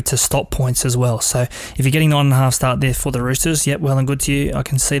as hungry to stop points as well. So if you're getting 9.5 start there for the Roosters, well and good to you. I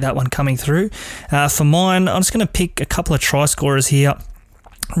can see that one coming through. For mine, I'm just going to pick a couple of try scorers here.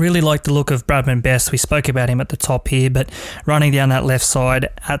 Really like the look of Bradman Best. We spoke about him at the top here, but running down that left side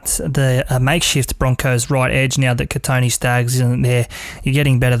at the makeshift Broncos right edge now that Katoni Staggs isn't there, you're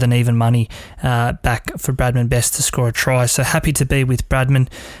getting better than even money back for Bradman Best to score a try. So happy to be with Bradman.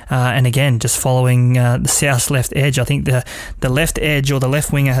 And again, just following the South's left edge. I think the left edge or the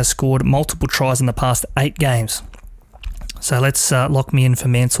left winger has scored multiple tries in the past 8 games. So let's lock me in for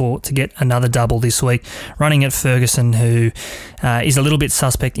Mansour to get another double this week, running at Ferguson, who is a little bit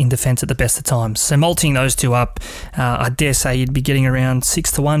suspect in defence at the best of times. So multing those two up, I dare say you'd be getting around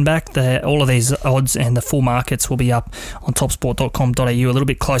 6-1 back. All of these odds and the full markets will be up on topsport.com.au a little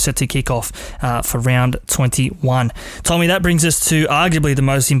bit closer to kickoff for round 21. Tommy, that brings us to arguably the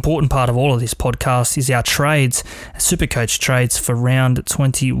most important part of all of this podcast, is our trades, Supercoach trades for round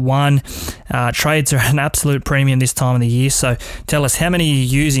 21. Trades are an absolute premium this time of the year. So tell us, how many are you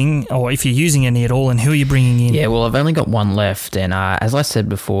using, or if you're using any at all, and who are you bringing in? Yeah, well, I've only got one left, and as I said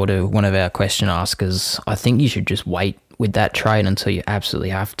before to one of our question askers, I think you should just wait with that trade until you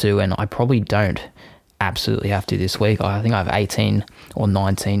absolutely have to, and I probably don't absolutely have to this week. I think I have 18 or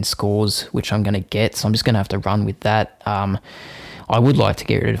 19 scores, which I'm going to get, so I'm just going to have to run with that. I would like to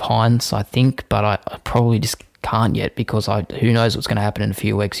get rid of Hines, I think, but I probably just can't yet, because who knows what's going to happen in a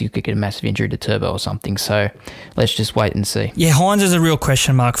few weeks. You could get a massive injury to Turbo or something, so let's just wait and see. Yeah, Hines is a real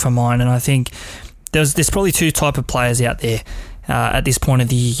question mark for mine, and I think there's probably 2 type of players out there at this point of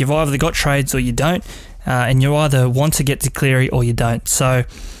the year. You've either got trades or you don't, and you either want to get to Cleary or you don't. So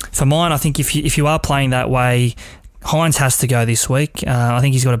for mine, I think if you are playing that way, Hines has to go this week. I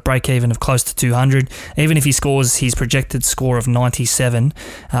think he's got a break-even of close to 200. Even if he scores his projected score of 97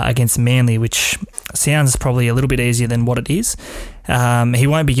 against Manly, which sounds probably a little bit easier than what it is, he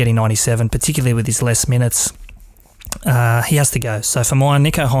won't be getting 97, particularly with his less minutes. He has to go. So for mine,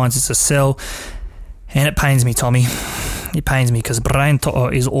 Nicho Hines is a sell, and it pains me, Tommy. It pains me because Brian To'o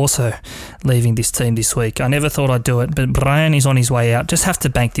is also leaving this team this week. I never thought I'd do it, but Brian is on his way out. Just have to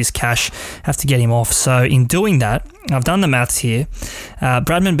bank this cash, have to get him off. So in doing that, I've done the maths here.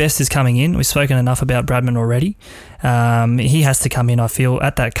 Bradman Best is coming in. We've spoken enough about Bradman already. He has to come in, I feel,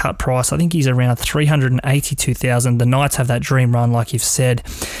 at that cut price. I think he's around 382,000. The Knights have that dream run, like you've said.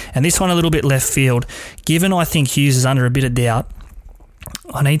 And this one a little bit left field. Given I think Hughes is under a bit of doubt,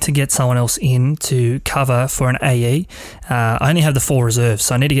 I need to get someone else in to cover for an AE. I only have the 4 reserves,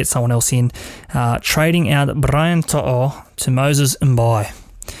 so I need to get someone else in. Trading out Brian To'o to Moses Mbai.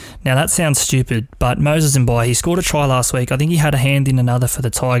 Now, that sounds stupid, but Moses Mbai, he scored a try last week. I think he had a hand in another for the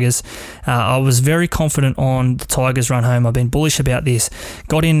Tigers. I was very confident on the Tigers run home. I've been bullish about this.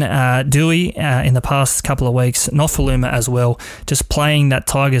 Got in Dewey in the past couple of weeks, Nofaluma as well, just playing that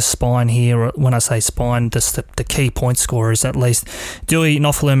Tigers spine here. When I say spine, just the key point scorers at least. Dewey,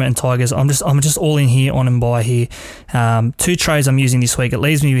 Nofaluma and Tigers. I'm just all in here on Mbai here. 2 trades I'm using this week. It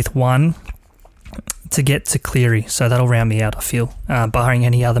leaves me with 1 to get to Cleary, so that'll round me out, I feel, barring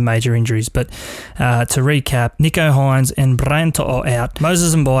any other major injuries. But to recap, Nicho Hines and Brian To'o out,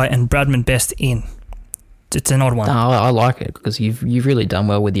 Moses Mbai and Bradman Best in. It's an odd one. No, I like it because you've really done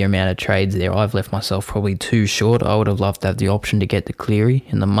well with your amount of trades there. I've left myself probably too short. I would have loved to have the option to get the Cleary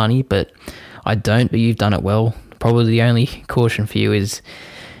and the money, but I don't. But you've done it well. Probably the only caution for you is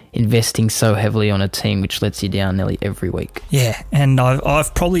investing so heavily on a team which lets you down nearly every week. Yeah, and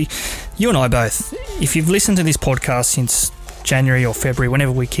I've probably, you and I both, if you've listened to this podcast since January or February,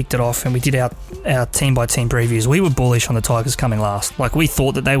 whenever we kicked it off and we did our team-by-team previews, we were bullish on the Tigers coming last. Like, we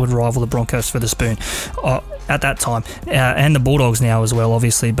thought that they would rival the Broncos for the spoon at that time, and the Bulldogs now as well,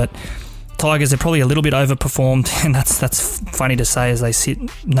 obviously, but Tigers are probably a little bit overperformed, and that's funny to say as they sit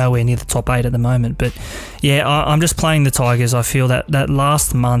nowhere near the top 8 at the moment. But yeah, I'm just playing the Tigers. I feel that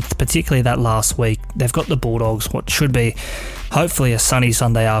last month, particularly that last week, they've got the Bulldogs, what should be hopefully a sunny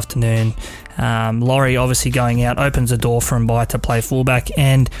Sunday afternoon. Laurie obviously going out opens the door for Mbai to play fullback,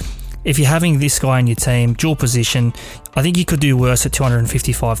 and if you're having this guy in your team, dual position, I think you could do worse at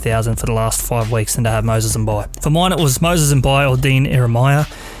 $255,000 for the last 5 weeks than to have Moses Mbai. For mine, it was Moses Mbai or Dean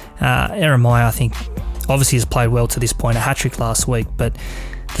Ieremia. Ieremia, I think, obviously has played well to this point, a hat-trick last week, but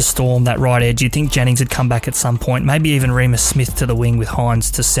the Storm, that right edge, you'd think Jennings would come back at some point, maybe even Remus Smith to the wing with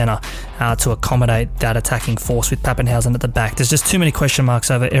Hines to centre to accommodate that attacking force with Pappenhausen at the back. There's just too many question marks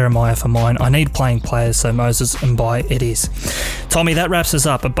over Ieremia for mine. I need playing players, so Moses Mbai it is. Tommy, that wraps us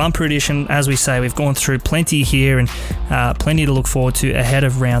up. A bumper edition, as we say. We've gone through plenty here and plenty to look forward to ahead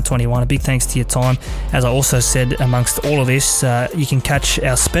of round 21. A big thanks to your time. As I also said, amongst all of this, you can catch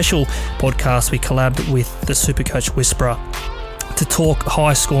our special podcast. We collabed with the Supercoach Whisperer to talk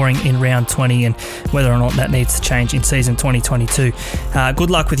high scoring in round 20 and whether or not that needs to change in season 2022. Good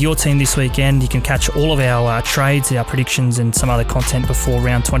luck with your team this weekend. You can catch all of our trades, our predictions and some other content before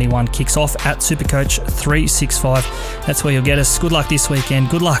round 21 kicks off at Supercoach365. That's where you'll get us. Good luck this weekend.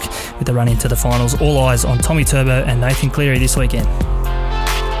 Good luck with the run into the finals. All eyes on Tommy Turbo and Nathan Cleary this weekend.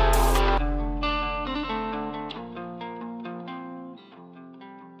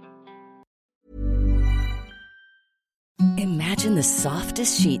 Imagine the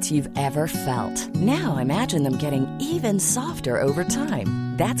softest sheets you've ever felt. Now imagine them getting even softer over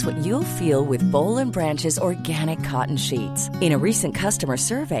time. That's what you'll feel with Boll & Branch's organic cotton sheets. In a recent customer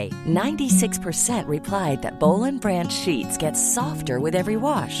survey, 96% replied that Boll & Branch sheets get softer with every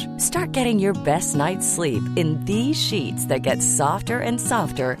wash. Start getting your best night's sleep in these sheets that get softer and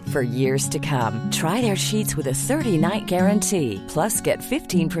softer for years to come. Try their sheets with a 30-night guarantee. Plus, get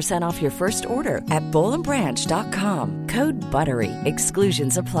 15% off your first order at bollandbranch.com. Code BUTTERY.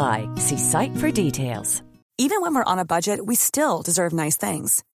 Exclusions apply. See site for details. Even when we're on a budget, we still deserve nice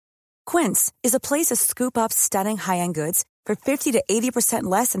things. Quince is a place to scoop up stunning high-end goods for 50 to 80%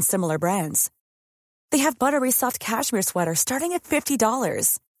 less than similar brands. They have buttery soft cashmere sweaters starting at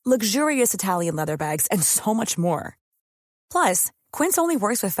 $50, luxurious Italian leather bags, and so much more. Plus, Quince only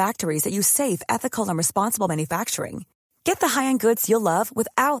works with factories that use safe, ethical, and responsible manufacturing. Get the high-end goods you'll love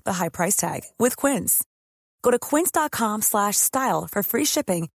without the high price tag with Quince. Go to quince.com/style for free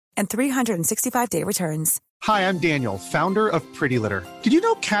shipping and 365-day returns. Hi, I'm Daniel, founder of Pretty Litter. Did you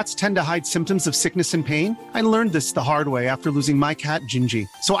know cats tend to hide symptoms of sickness and pain? I learned this the hard way after losing my cat, Gingy.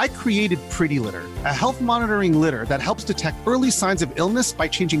 So I created Pretty Litter, a health monitoring litter that helps detect early signs of illness by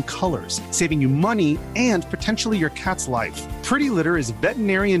changing colors, saving you money and potentially your cat's life. Pretty Litter is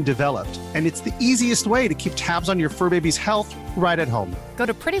veterinarian developed, and it's the easiest way to keep tabs on your fur baby's health right at home. Go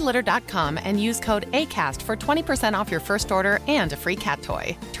to prettylitter.com and use code ACAST for 20% off your first order and a free cat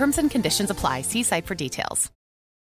toy. Terms and conditions apply. See site for details.